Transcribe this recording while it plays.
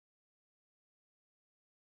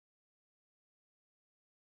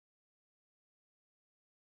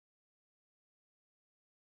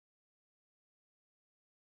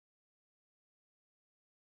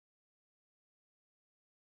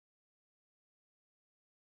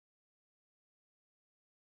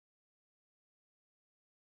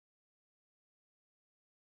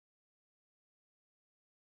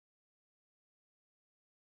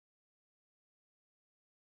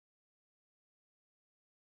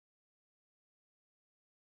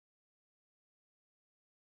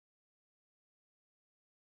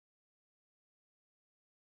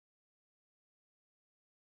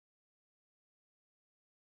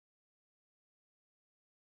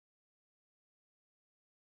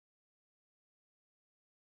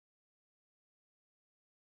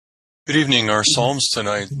Good evening. Our Psalms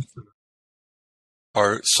tonight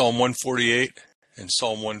are Psalm 148 and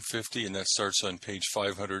Psalm 150, and that starts on page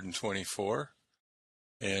 524.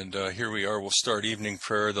 And here we are. We'll start evening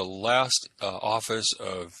prayer, the last office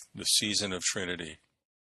of the season of Trinity.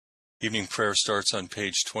 Evening prayer starts on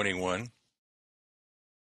page 21.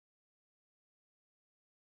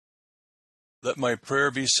 Let my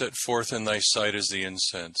prayer be set forth in thy sight as the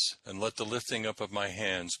incense, and let the lifting up of my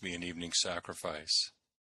hands be an evening sacrifice.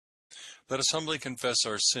 Let us humbly confess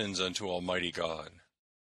our sins unto Almighty God.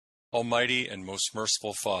 Almighty and most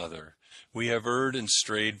merciful Father, we have erred and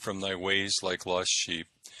strayed from thy ways like lost sheep.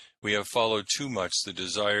 We have followed too much the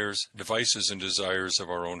devices and desires of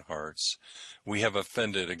our own hearts. We have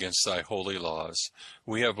offended against thy holy laws.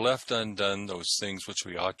 We have left undone those things which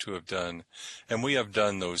we ought to have done, and we have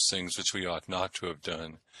done those things which we ought not to have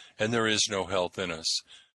done, and there is no help in us.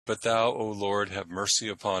 But thou, O Lord, have mercy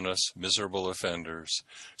upon us, miserable offenders.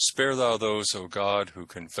 Spare thou those, O God, who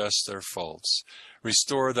confess their faults.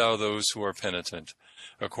 Restore thou those who are penitent,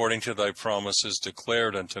 according to thy promises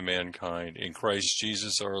declared unto mankind in Christ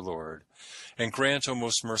Jesus our Lord. And grant, O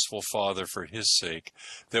most merciful Father, for his sake,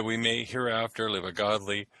 that we may hereafter live a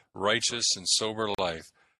godly, righteous, and sober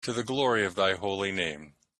life, to the glory of thy holy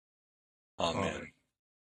name. Amen.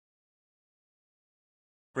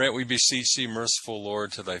 Grant, we beseech thee, merciful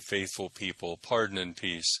Lord, to thy faithful people, pardon and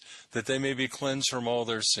peace, that they may be cleansed from all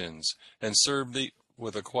their sins, and serve thee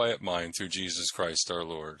with a quiet mind through Jesus Christ our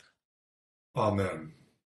Lord. Amen.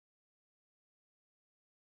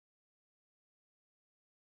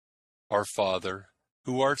 Our Father,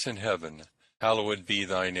 who art in heaven, hallowed be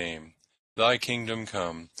thy name. Thy kingdom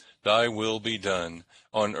come, thy will be done,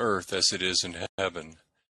 on earth as it is in heaven.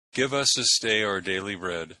 Give us this day our daily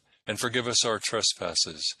bread, and forgive us our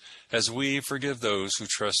trespasses, as we forgive those who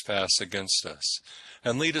trespass against us.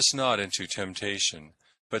 And lead us not into temptation,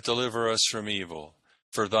 but deliver us from evil.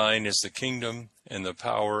 For thine is the kingdom, and the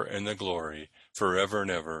power, and the glory, forever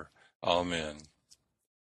and ever. Amen.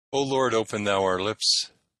 O Lord, open thou our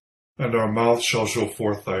lips, and our mouth shall show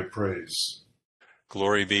forth thy praise.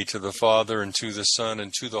 Glory be to the Father, and to the Son,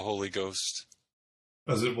 and to the Holy Ghost.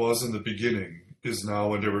 As it was in the beginning, is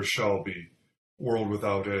now, and ever shall be, world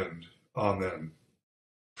without end. Amen.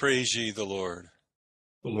 Praise ye the Lord.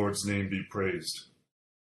 The Lord's name be praised.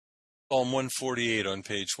 Psalm 148 on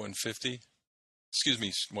page 150.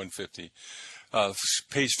 150.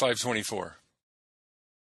 Page 524.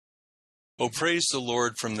 O praise the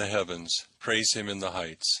Lord from the heavens. Praise him in the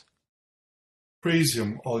heights. Praise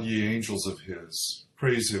him, all ye angels of his.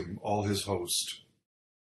 Praise him, all his host.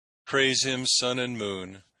 Praise him, sun and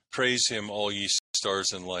moon. Praise him, all ye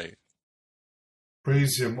stars and light.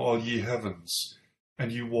 Praise him, all ye heavens,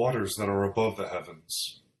 and ye waters that are above the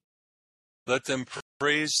heavens. Let them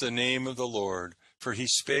praise the name of the Lord, for he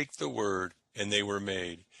spake the word, and they were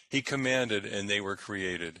made. He commanded, and they were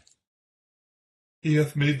created. He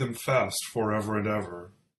hath made them fast for ever and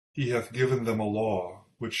ever. He hath given them a law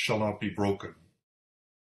which shall not be broken.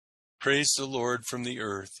 Praise the Lord from the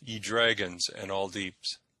earth, ye dragons and all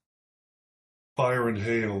deeps. Fire and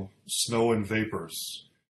hail, snow and vapors,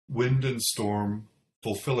 wind and storm,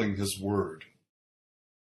 fulfilling his word.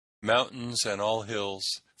 Mountains and all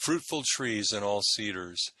hills, fruitful trees and all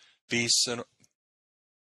cedars, beasts and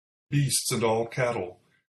all cattle,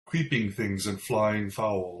 creeping things and flying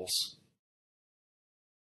fowls.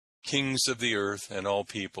 Kings of the earth and all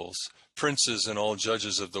peoples, princes and all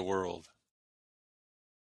judges of the world.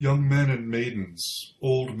 Young men and maidens,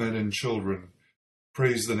 old men and children,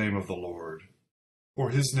 praise the name of the Lord. For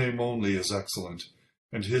his name only is excellent,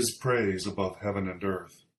 and his praise above heaven and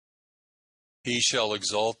earth. He shall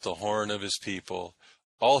exalt the horn of his people.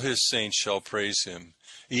 All his saints shall praise him,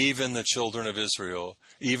 even the children of Israel,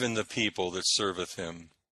 even the people that serveth him.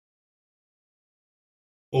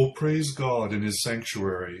 O praise God in his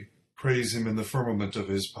sanctuary, praise him in the firmament of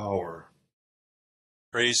his power.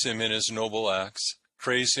 Praise him in his noble acts,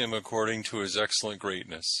 praise him according to his excellent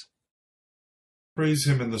greatness. Praise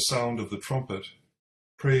him in the sound of the trumpet,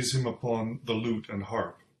 praise him upon the lute and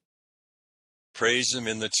harp. Praise him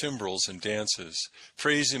in the timbrels and dances,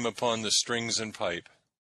 praise him upon the strings and pipe.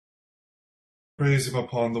 Praise him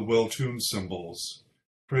upon the well-tuned cymbals,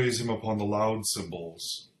 praise him upon the loud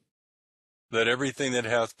cymbals. Let everything that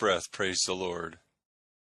hath breath praise the Lord.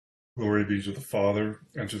 Glory be to the Father,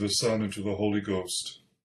 and to the Son, and to the Holy Ghost.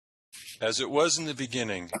 As it was in the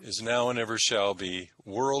beginning, is now, and ever shall be,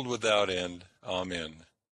 world without end. Amen.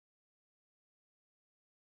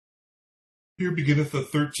 Here beginneth the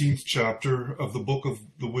 13th chapter of the book of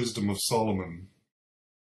the Wisdom of Solomon.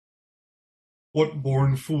 What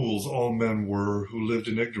born fools all men were who lived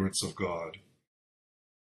in ignorance of God!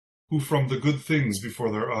 who from the good things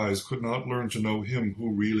before their eyes could not learn to know him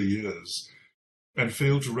who really is, and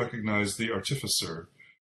failed to recognize the artificer,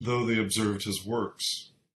 though they observed his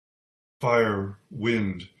works. Fire,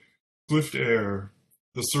 wind, swift air,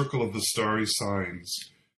 the circle of the starry signs,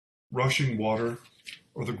 rushing water,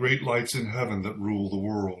 or the great lights in heaven that rule the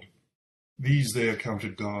world. These they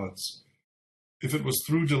accounted gods. If it was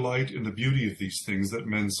through delight in the beauty of these things that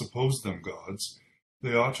men supposed them gods,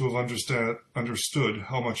 they ought to have understood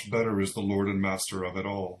how much better is the Lord and Master of it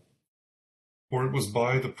all. For it was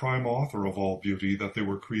by the prime author of all beauty that they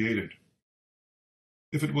were created.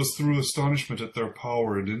 If it was through astonishment at their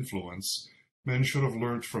power and influence, men should have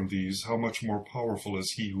learnt from these how much more powerful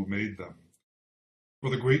is he who made them. For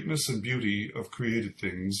the greatness and beauty of created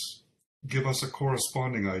things give us a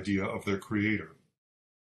corresponding idea of their Creator.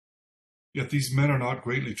 Yet these men are not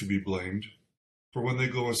greatly to be blamed, for when they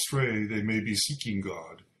go astray they may be seeking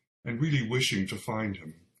God, and really wishing to find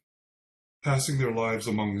him. Passing their lives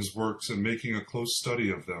among his works and making a close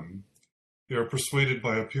study of them, they are persuaded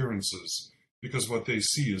by appearances, because what they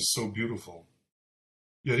see is so beautiful.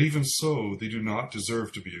 Yet even so they do not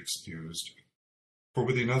deserve to be excused. For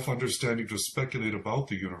with enough understanding to speculate about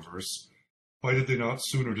the universe, why did they not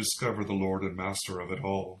sooner discover the Lord and Master of it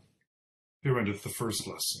all? Here endeth the first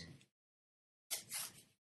lesson.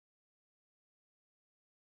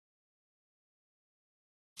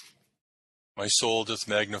 My soul doth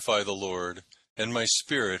magnify the Lord, and my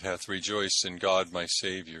spirit hath rejoiced in God my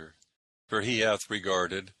Saviour. For he hath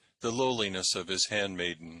regarded the lowliness of his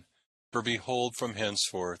handmaiden. For behold, from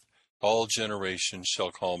henceforth all generations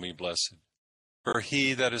shall call me blessed. For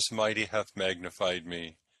he that is mighty hath magnified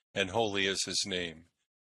me, and holy is his name.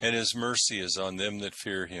 And his mercy is on them that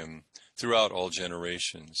fear him throughout all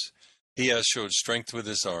generations. He hath showed strength with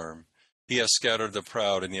his arm. He hath scattered the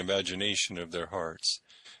proud in the imagination of their hearts.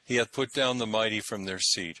 He hath put down the mighty from their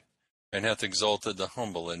seat, and hath exalted the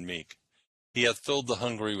humble and meek. He hath filled the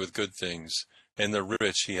hungry with good things, and the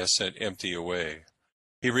rich he hath sent empty away.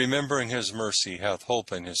 He, remembering his mercy, hath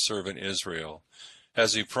hope in his servant Israel,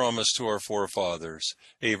 as he promised to our forefathers,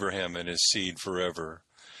 Abraham and his seed forever.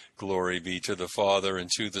 Glory be to the Father, and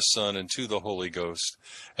to the Son, and to the Holy Ghost,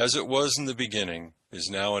 as it was in the beginning, is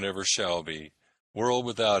now, and ever shall be, world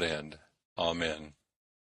without end. Amen.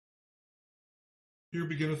 Here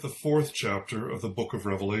beginneth the 4th chapter of the book of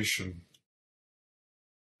Revelation.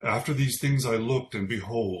 After these things I looked, and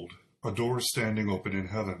behold, a door standing open in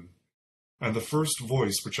heaven. And the first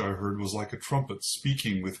voice which I heard was like a trumpet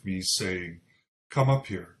speaking with me, saying, Come up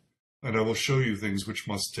here, and I will show you things which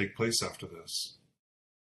must take place after this.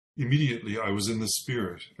 Immediately I was in the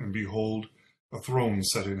Spirit, and behold, a throne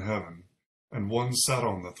set in heaven, and one sat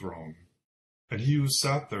on the throne. And he who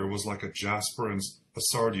sat there was like a jasper and a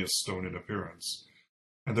sardius stone in appearance,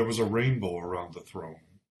 and there was a rainbow around the throne,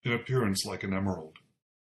 in appearance like an emerald.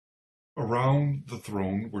 Around the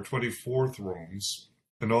throne were 24 thrones,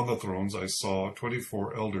 and on the thrones I saw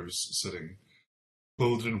 24 elders sitting,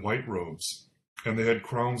 clothed in white robes, and they had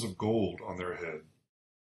crowns of gold on their head.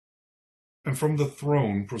 And from the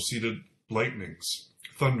throne proceeded lightnings,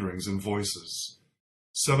 thunderings, and voices.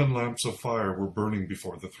 7 lamps of fire were burning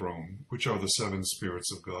before the throne, which are the 7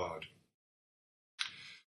 spirits of God.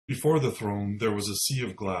 Before the throne there was a sea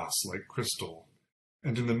of glass like crystal,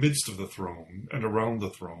 and in the midst of the throne and around the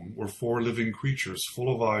throne were 4 living creatures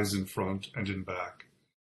full of eyes in front and in back.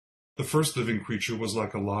 The first living creature was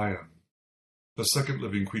like a lion, the second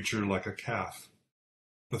living creature like a calf.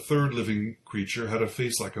 The third living creature had a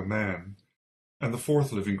face like a man, and the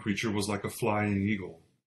fourth living creature was like a flying eagle.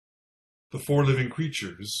 The 4 living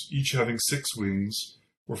creatures, each having 6 wings,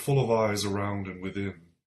 were full of eyes around and within,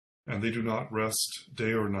 and they do not rest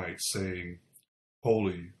day or night, saying,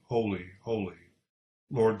 Holy, holy, holy,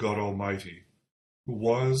 Lord God Almighty, who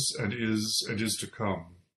was and is to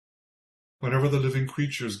come. Whenever the living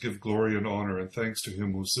creatures give glory and honor and thanks to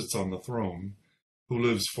him who sits on the throne, who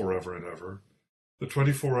lives forever and ever, the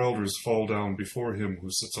 24 elders fall down before him who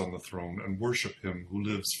sits on the throne and worship him who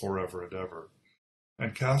lives forever and ever,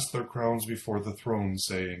 and cast their crowns before the throne,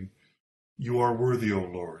 saying, You are worthy, O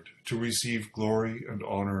Lord, to receive glory and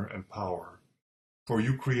honor and power, for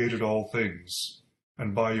you created all things,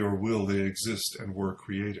 and by your will they exist and were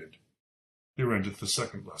created. Here endeth the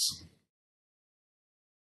 2nd lesson.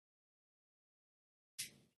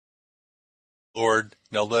 Lord,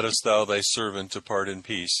 now lettest thou thy servant depart in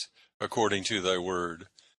peace, according to thy word.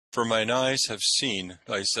 For mine eyes have seen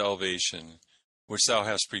thy salvation, which thou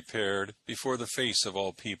hast prepared before the face of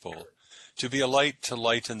all people, to be a light to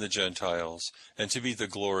lighten the Gentiles, and to be the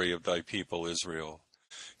glory of thy people Israel.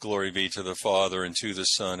 Glory be to the Father, and to the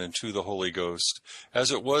Son, and to the Holy Ghost,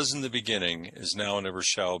 as it was in the beginning, is now, and ever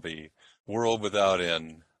shall be, world without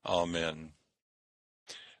end. Amen.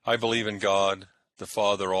 I believe in God, the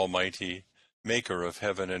Father Almighty, maker of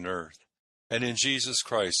heaven and earth, and in Jesus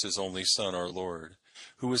Christ, his only Son, our Lord,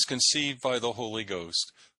 who was conceived by the Holy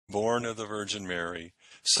Ghost, born of the Virgin Mary,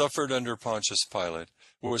 suffered under Pontius Pilate,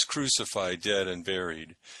 was crucified, dead, and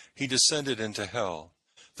buried. He descended into hell.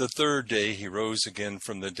 The third day he rose again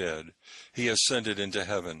from the dead. He ascended into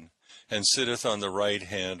heaven, and sitteth on the right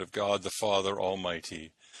hand of God the Father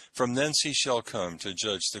Almighty. From thence he shall come to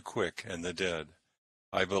judge the quick and the dead.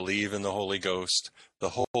 I believe in the Holy Ghost,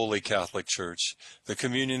 the Holy Catholic Church, the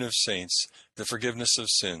communion of saints, the forgiveness of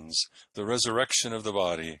sins, the resurrection of the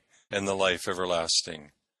body, and the life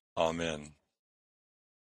everlasting. Amen.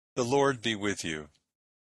 The Lord be with you.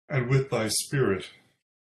 And with thy spirit.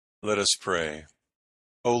 Let us pray.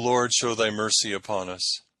 O Lord, show thy mercy upon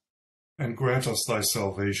us. And grant us thy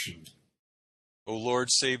salvation. O Lord,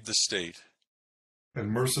 save the state. And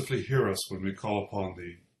mercifully hear us when we call upon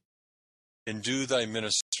thee. Endue thy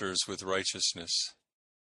ministers with righteousness.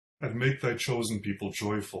 And make thy chosen people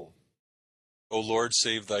joyful. O Lord,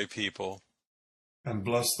 save thy people. And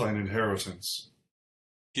bless thine inheritance.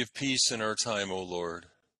 Give peace in our time, O Lord.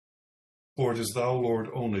 For it is thou, Lord,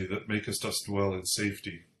 only that makest us dwell in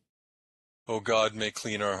safety. O God, make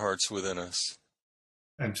clean our hearts within us.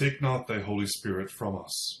 And take not thy Holy Spirit from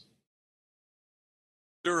us.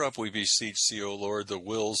 Stir up, we beseech thee, O Lord, the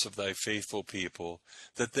wills of thy faithful people,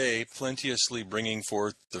 that they, plenteously bringing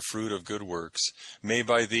forth the fruit of good works, may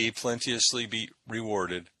by thee plenteously be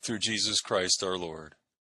rewarded through Jesus Christ our Lord.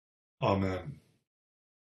 Amen.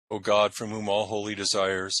 O God, from whom all holy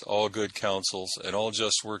desires, all good counsels, and all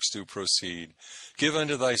just works do proceed, give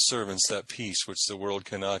unto thy servants that peace which the world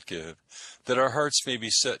cannot give, that our hearts may be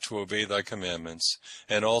set to obey thy commandments,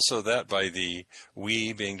 and also that by thee,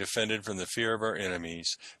 we, being defended from the fear of our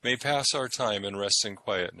enemies, may pass our time in rest and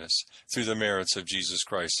quietness, through the merits of Jesus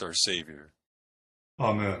Christ our Savior.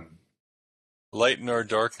 Amen. Lighten our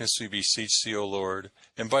darkness, we beseech thee, O Lord,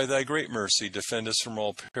 and by thy great mercy defend us from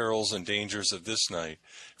all perils and dangers of this night,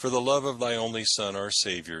 for the love of thy only Son, our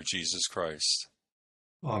Savior, Jesus Christ.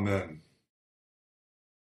 Amen.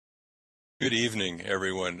 Good evening,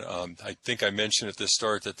 everyone. I think I mentioned at the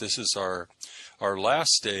start that this is our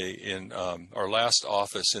last day in our last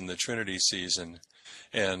office in the Trinity season.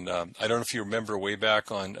 And I don't know if you remember, way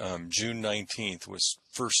back on June 19th was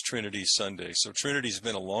First Trinity Sunday. So Trinity's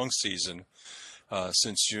been a long season.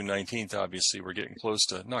 Since June 19th, obviously, we're getting close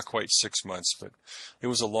to not quite 6 months, but it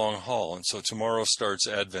was a long haul. And so tomorrow starts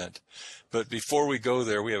Advent. But before we go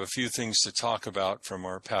there, we have a few things to talk about from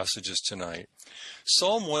our passages tonight.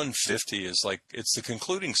 Psalm 150 it's the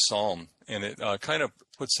concluding psalm, and it kind of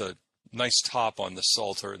puts a nice top on the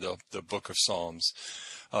Psalter, the book of Psalms,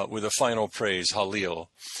 with a final praise, Hallel,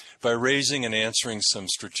 by raising and answering some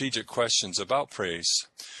strategic questions about praise.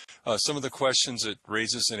 Some of the questions it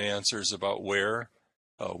raises and answers about where,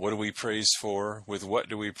 what do we praise for, with what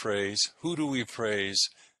do we praise, who do we praise,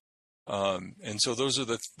 and so those are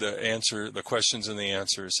the questions and the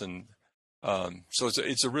answers, and so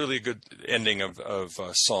it's a really good ending of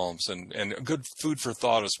Psalms, and a good food for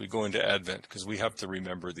thought as we go into Advent, because we have to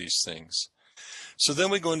remember these things. So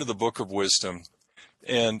then we go into the Book of Wisdom,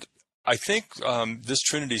 and I think this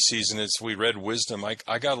Trinity season, as we read Wisdom,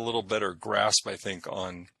 I got a little better grasp, I think,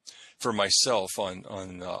 for myself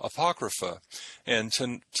on Apocrypha. And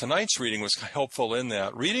tonight's reading was helpful in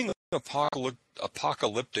that. Reading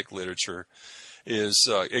apocalyptic literature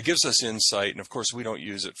it gives us insight, and of course we don't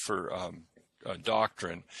use it for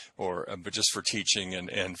doctrine, but just for teaching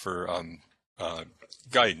and for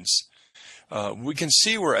guidance. We can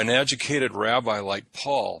see where an educated rabbi like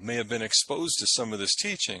Paul may have been exposed to some of this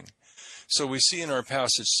teaching. So we see in our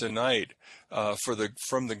passage tonight,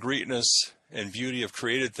 from the greatness and beauty of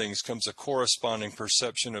created things comes a corresponding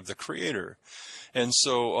perception of the Creator. And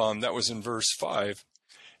so that was in verse 5.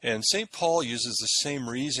 And St. Paul uses the same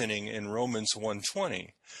reasoning in Romans 1:20.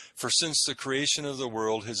 For since the creation of the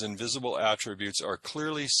world, his invisible attributes are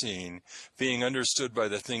clearly seen, being understood by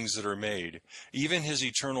the things that are made, even his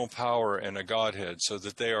eternal power and a Godhead, so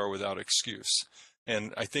that they are without excuse.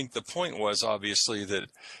 And I think the point was obviously that,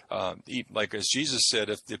 like as Jesus said,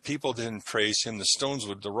 if the people didn't praise him,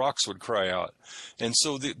 the rocks would cry out. And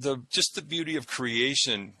so just the beauty of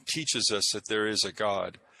creation teaches us that there is a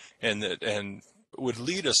God, and would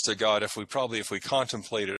lead us to God if we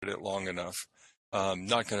contemplated it long enough.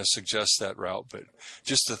 Not going to suggest that route, but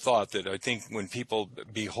just the thought that I think when people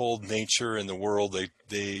behold nature and the world,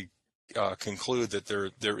 they conclude that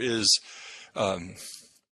there is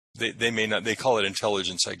they may not, they call it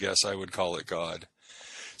intelligence, I guess I would call it God.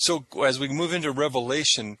 So as we move into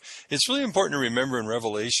Revelation, it's really important to remember in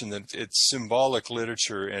Revelation that it's symbolic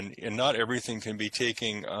literature, and not everything can be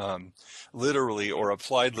taken literally or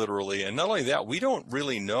applied literally. And not only that, we don't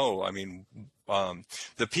really know. I mean,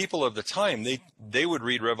 the people of the time, they would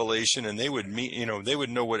read Revelation and they would they would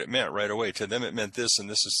know what it meant right away. To them, it meant this, and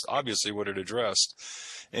this is obviously what it addressed.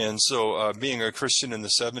 And so, being a Christian in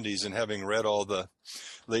the 70s and having read all the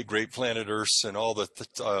late great Planet Earths and all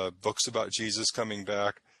the books about Jesus coming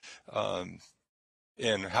back,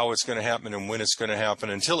 and how it's going to happen and when it's going to happen,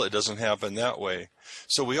 until it doesn't happen that way.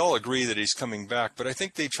 So we all agree that he's coming back, but I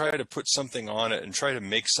think they try to put something on it and try to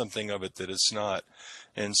make something of it that it's not.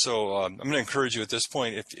 And so I'm going to encourage you at this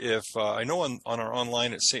point, if I know on our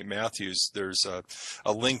online at St. Matthew's, there's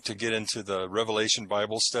a link to get into the Revelation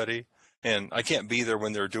Bible study. And I can't be there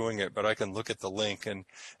when they're doing it, but I can look at the link.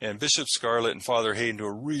 And Bishop Scarlett and Father Hayden do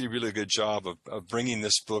a really, really good job of bringing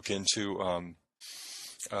this book into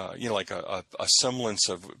like a semblance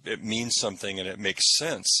of it means something and it makes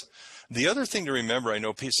sense. The other thing to remember, I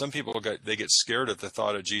know some people get scared at the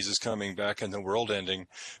thought of Jesus coming back and the world ending,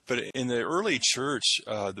 but in the early church,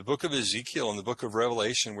 the book of Ezekiel and the book of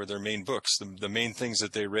Revelation were their main books, the main things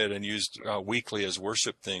that they read and used weekly as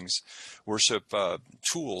worship tools.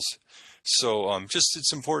 So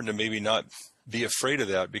it's important to maybe not be afraid of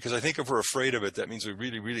that, because I think if we're afraid of it, that means we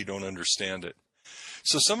really, really don't understand it.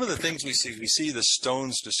 So some of the things we see the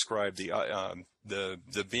stones described.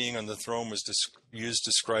 The being on the throne was used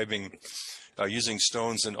describing using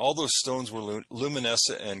stones, and all those stones were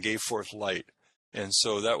luminescent and gave forth light. And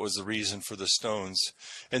so that was the reason for the stones.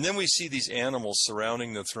 And then we see these animals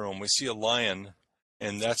surrounding the throne. We see a lion,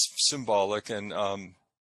 and that's symbolic. And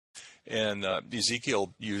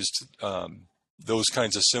Ezekiel used those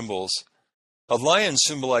kinds of symbols. A lion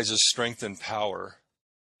symbolizes strength and power.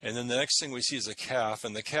 And then the next thing we see is a calf,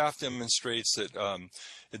 and the calf demonstrates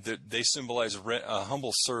that they symbolize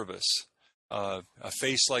humble service. A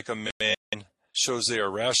face like a man shows they are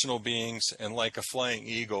rational beings, and like a flying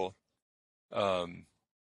eagle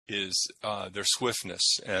is their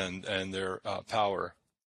swiftness and their power.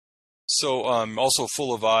 So also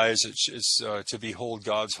full of eyes, it's to behold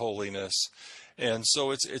God's holiness. And so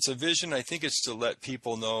it's a vision. I think it's to let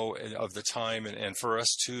people know of the time, and for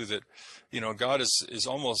us too, that, God is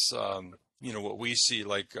almost, what we see,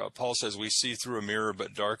 like Paul says, we see through a mirror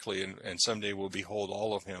but darkly, and someday we'll behold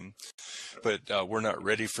all of him. But we're not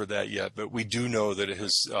ready for that yet. But we do know that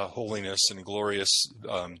his holiness and glorious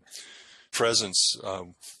presence,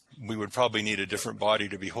 we would probably need a different body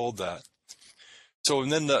to behold that. So,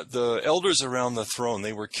 and then the elders around the throne,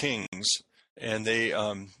 they were kings, and they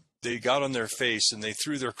got on their face and they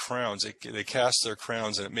threw their crowns. They cast their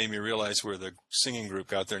crowns, and it made me realize where the singing group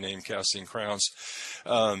got their name, Casting Crowns.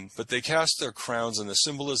 But they cast their crowns, and the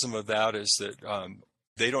symbolism of that is that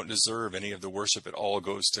they don't deserve any of the worship. It all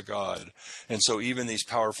goes to God. And so even these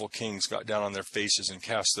powerful kings got down on their faces and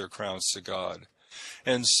cast their crowns to God.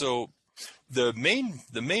 And so the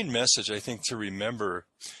main message, I think, to remember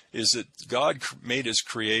is that God made his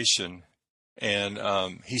creation, and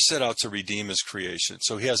he set out to redeem his creation.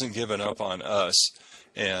 So he hasn't given up on us,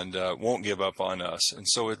 and won't give up on us. And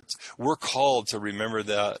so we're called to remember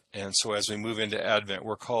that. And so as we move into Advent,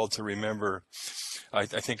 we're called to remember, I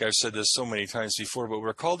think I've said this so many times before, but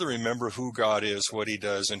we're called to remember who God is, what he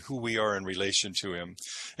does, and who we are in relation to him.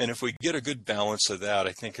 And if we get a good balance of that,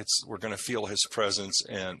 I think we're going to feel his presence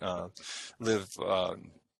and live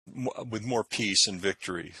with more peace and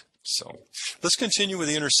victory. So let's continue with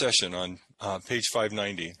the intercession on page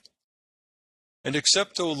 590. And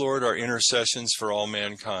accept, O Lord, our intercessions for all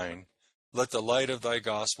mankind. Let the light of thy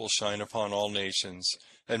gospel shine upon all nations,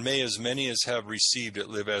 and may as many as have received it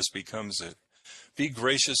live as becomes it. Be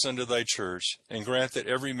gracious unto thy church, and grant that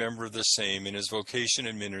every member of the same in his vocation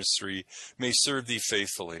and ministry may serve thee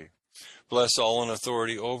faithfully. Bless all in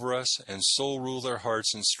authority over us, and so rule their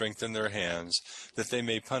hearts and strengthen their hands, that they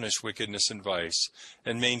may punish wickedness and vice,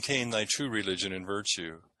 and maintain thy true religion and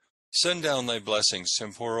virtue. Send down thy blessings,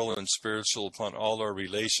 temporal and spiritual, upon all our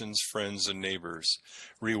relations, friends, and neighbors.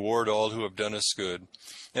 Reward all who have done us good,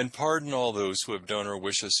 and pardon all those who have done or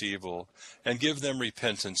wish us evil, and give them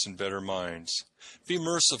repentance and better minds. Be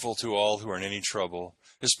merciful to all who are in any trouble,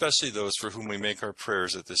 especially those for whom we make our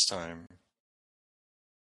prayers at this time.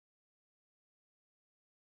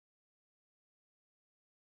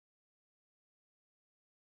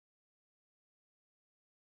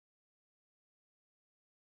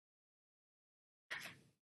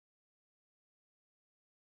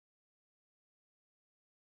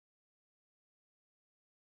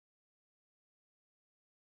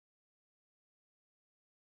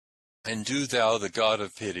 And do thou, the God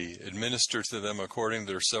of pity, administer to them according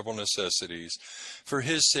to their several necessities, for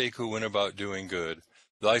his sake who went about doing good,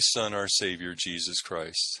 thy Son, our Savior, Jesus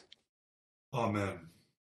Christ. Amen.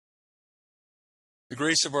 The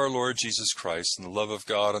grace of our Lord Jesus Christ, and the love of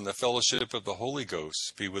God, and the fellowship of the Holy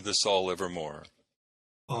Ghost be with us all evermore.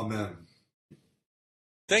 Amen.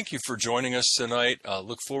 Thank you for joining us tonight.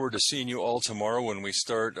 Look forward to seeing you all tomorrow when we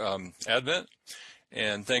start Advent.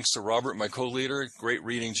 And thanks to Robert, my co-leader. Great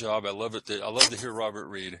reading job. I love it. I love to hear Robert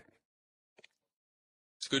read.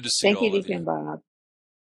 It's good to see Thank you, all of you. Deacon Bob.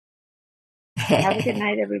 Have a good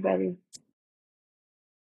night, everybody.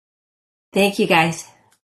 Thank you, guys.